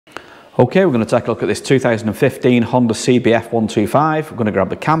Okay, we're going to take a look at this 2015 Honda CBF125. We're going to grab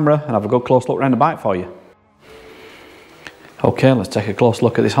the camera and have a good close look around the bike for you. Okay, let's take a close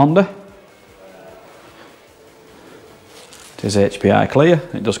look at this Honda. It is HPI clear.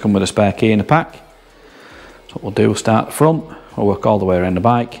 It does come with a spare key in the pack. So what we'll do, we'll start at the front, we'll work all the way around the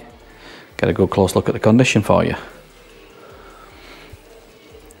bike, get a good close look at the condition for you.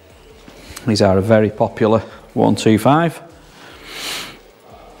 These are a very popular 125.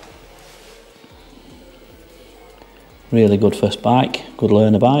 Really good first bike, good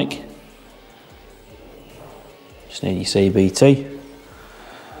learner bike. Just need your CBT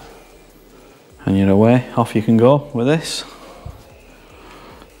and you're away, off you can go with this.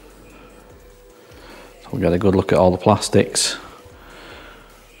 So we'll get a good look at all the plastics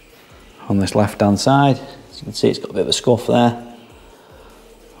on this left hand side. As you can see, it's got a bit of a scuff there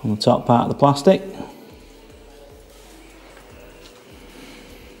on the top part of the plastic.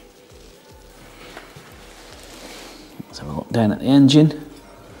 Let's have a look down at the engine.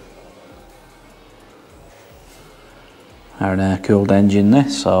 An air cooled engine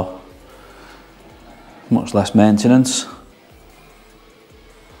this, so much less maintenance.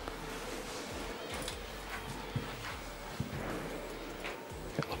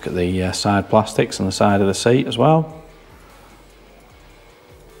 Look at the side plastics on the side of the seat as well.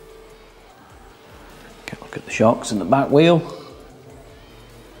 Look at the shocks in the back wheel.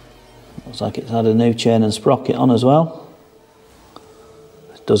 Looks like it's had a new chain and sprocket on as well.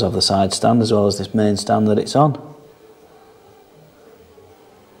 It does have the side stand as well as this main stand that it's on.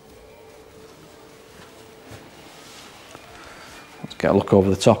 Let's get a look over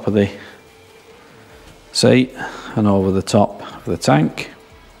the top of the seat and over the top of the tank.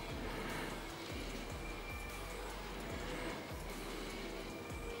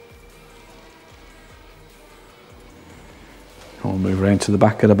 We'll move around to the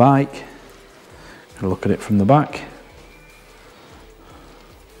back of the bike and look at it from the back.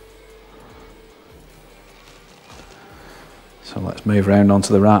 So let's move around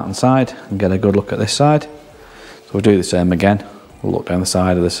onto the right hand side and get a good look at this side. So we'll do the same again. We'll look down the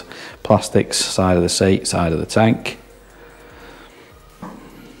side of this plastics, side of the seat, side of the tank.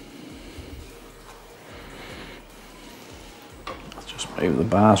 Let's just move the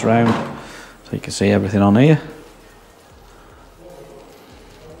bars round so you can see everything on here.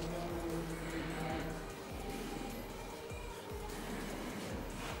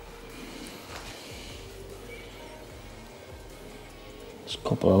 Just a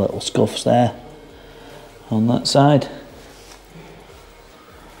couple of little scuffs there on that side.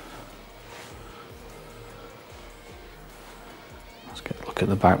 Let's get a look at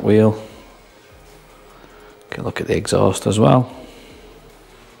the back wheel. Get a look at the exhaust as well.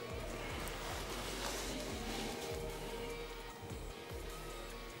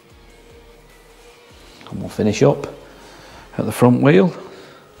 And we'll finish up at the front wheel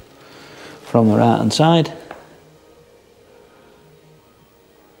from the right hand side.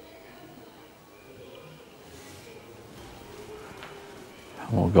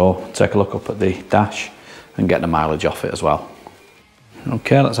 We'll go take a look up at the dash and get the mileage off it as well.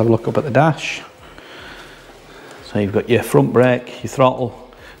 Okay, let's have a look up at the dash. So you've got your front brake, your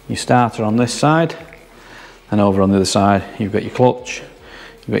throttle, your starter on this side, and over on the other side you've got your clutch,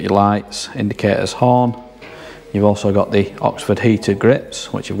 you've got your lights, indicators, horn. You've also got the Oxford heated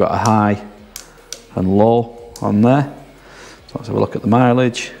grips, which you've got a high and low on there. So let's have a look at the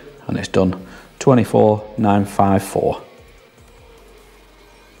mileage, and it's done 24,954.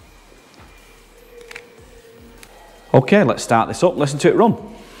 Okay, let's start this up, listen to it run.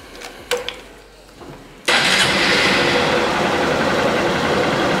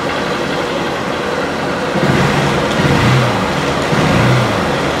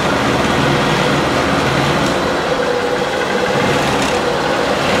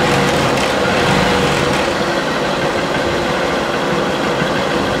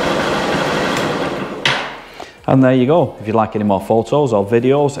 And there you go. If you'd like any more photos or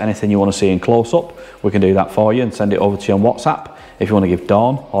videos, anything you want to see in close-up, we can do that for you and send it over to you on WhatsApp. If you want to give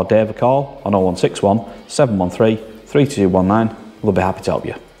Dawn or Dave a call on 0161 713 3219, we'll be happy to help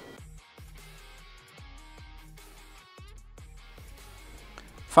you.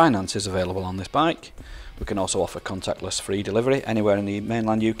 Finance is available on this bike. We can also offer contactless free delivery anywhere in the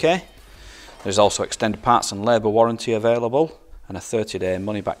mainland UK. There's also extended parts and labour warranty available and a 30-day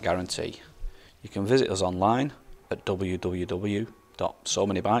money-back guarantee. You can visit us online at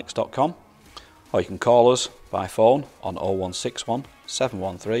www.SoManyBikes.com, or you can call us by phone on 0161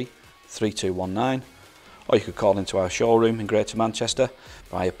 713 3219, or you could call into our showroom in Greater Manchester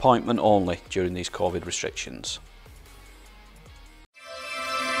by appointment only during these COVID restrictions.